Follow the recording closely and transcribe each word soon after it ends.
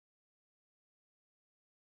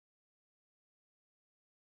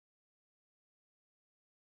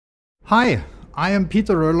Hi, I am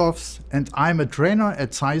Peter Röhrlofs and I'm a trainer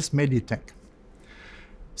at ZEISS Meditech.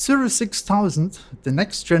 CIRRUS 6000, the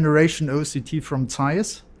next generation OCT from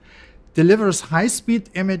ZEISS, delivers high-speed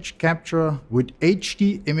image capture with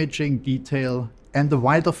HD imaging detail and a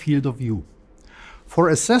wider field of view. For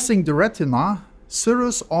assessing the retina,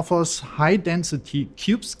 CIRRUS offers high-density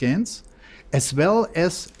cube scans as well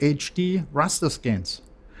as HD raster scans.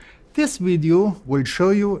 This video will show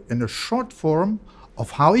you in a short form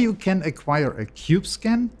of how you can acquire a cube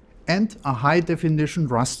scan and a high-definition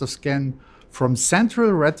raster scan from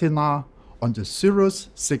central retina on the CIRRUS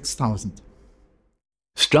 6000.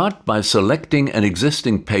 Start by selecting an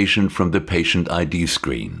existing patient from the Patient ID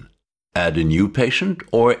screen. Add a new patient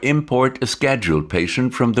or import a scheduled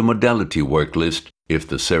patient from the modality work list if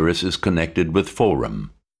the CIRRUS is connected with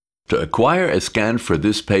Forum. To acquire a scan for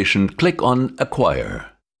this patient, click on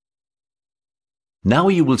Acquire. Now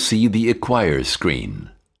you will see the Acquire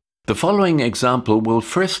screen. The following example will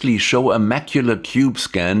firstly show a macular cube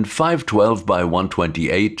scan 512 by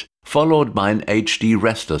 128, followed by an HD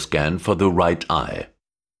raster scan for the right eye.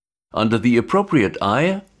 Under the appropriate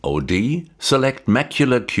eye, OD, select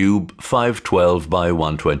Macular Cube 512 by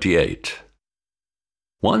 128.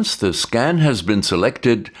 Once the scan has been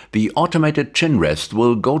selected, the automated chin rest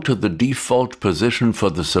will go to the default position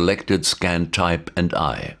for the selected scan type and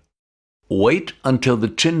eye. Wait until the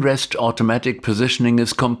chin rest automatic positioning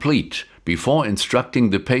is complete before instructing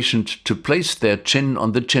the patient to place their chin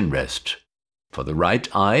on the chin rest. For the right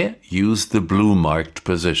eye, use the blue marked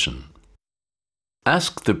position.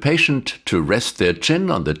 Ask the patient to rest their chin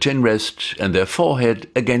on the chin rest and their forehead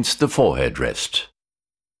against the forehead rest.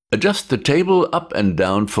 Adjust the table up and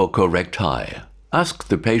down for correct high. Ask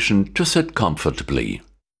the patient to sit comfortably.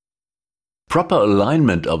 Proper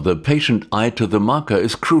alignment of the patient eye to the marker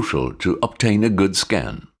is crucial to obtain a good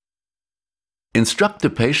scan. Instruct the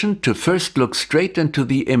patient to first look straight into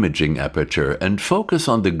the imaging aperture and focus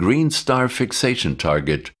on the green star fixation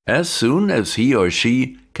target as soon as he or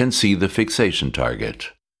she can see the fixation target.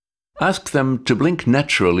 Ask them to blink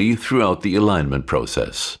naturally throughout the alignment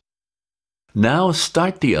process. Now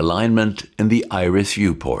start the alignment in the iris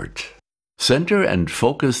viewport. Center and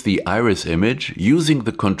focus the iris image using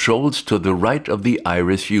the controls to the right of the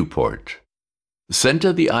iris viewport.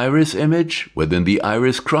 Center the iris image within the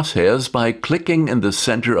iris crosshairs by clicking in the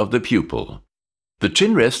center of the pupil. The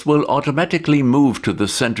chin rest will automatically move to the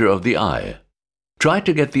center of the eye. Try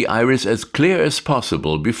to get the iris as clear as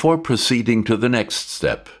possible before proceeding to the next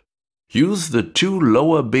step. Use the two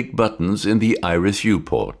lower big buttons in the iris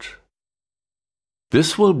viewport.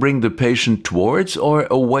 This will bring the patient towards or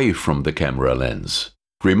away from the camera lens.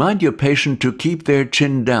 Remind your patient to keep their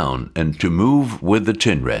chin down and to move with the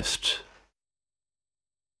chin rest.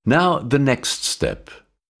 Now the next step.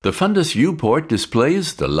 The Fundus Viewport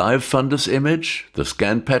displays the live fundus image, the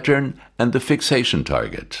scan pattern, and the fixation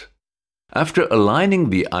target. After aligning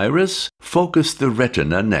the iris, focus the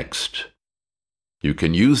retina next. You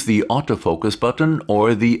can use the autofocus button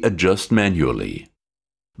or the adjust manually.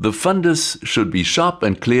 The fundus should be sharp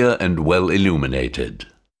and clear and well illuminated.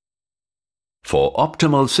 For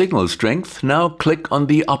optimal signal strength, now click on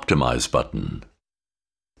the Optimize button.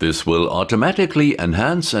 This will automatically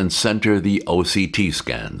enhance and center the OCT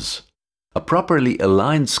scans. A properly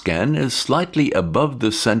aligned scan is slightly above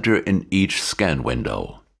the center in each scan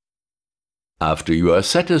window. After you are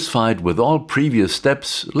satisfied with all previous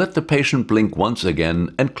steps, let the patient blink once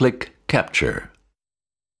again and click Capture.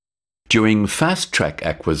 During Fast Track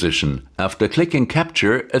acquisition, after clicking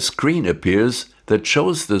Capture, a screen appears that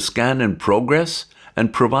shows the scan in progress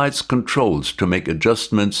and provides controls to make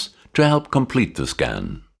adjustments to help complete the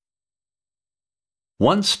scan.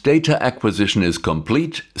 Once data acquisition is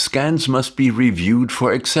complete, scans must be reviewed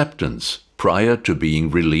for acceptance prior to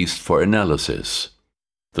being released for analysis.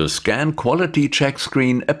 The Scan Quality Check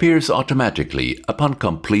screen appears automatically upon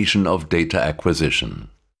completion of data acquisition.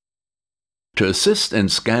 To assist in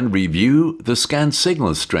scan review, the scan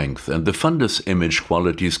signal strength and the fundus image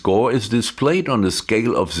quality score is displayed on a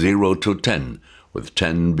scale of 0 to 10, with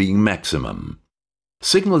 10 being maximum.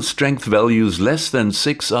 Signal strength values less than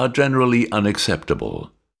 6 are generally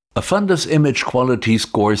unacceptable. A fundus image quality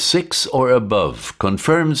score 6 or above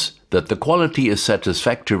confirms that the quality is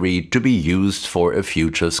satisfactory to be used for a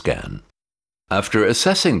future scan. After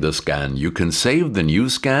assessing the scan, you can save the new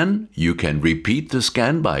scan, you can repeat the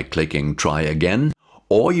scan by clicking Try Again,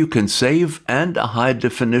 or you can save and a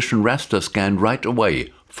high-definition raster scan right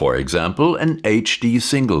away, for example an HD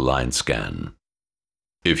single-line scan.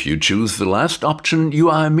 If you choose the last option, you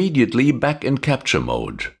are immediately back in capture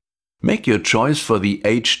mode. Make your choice for the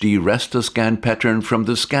HD raster scan pattern from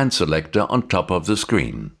the scan selector on top of the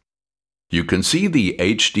screen. You can see the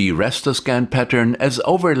HD raster scan pattern as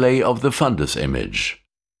overlay of the fundus image.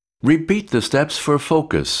 Repeat the steps for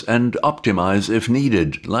focus and optimize if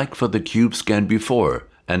needed, like for the cube scan before,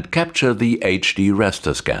 and capture the HD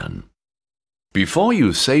raster scan. Before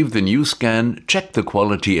you save the new scan, check the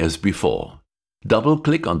quality as before.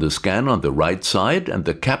 Double-click on the scan on the right side and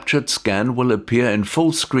the captured scan will appear in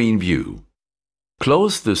full screen view.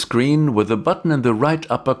 Close the screen with the button in the right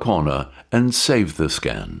upper corner and save the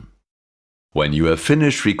scan. When you have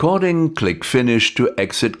finished recording, click Finish to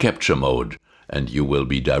exit capture mode, and you will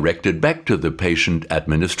be directed back to the patient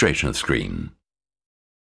administration screen.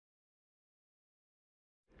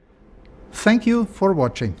 Thank you for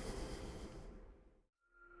watching.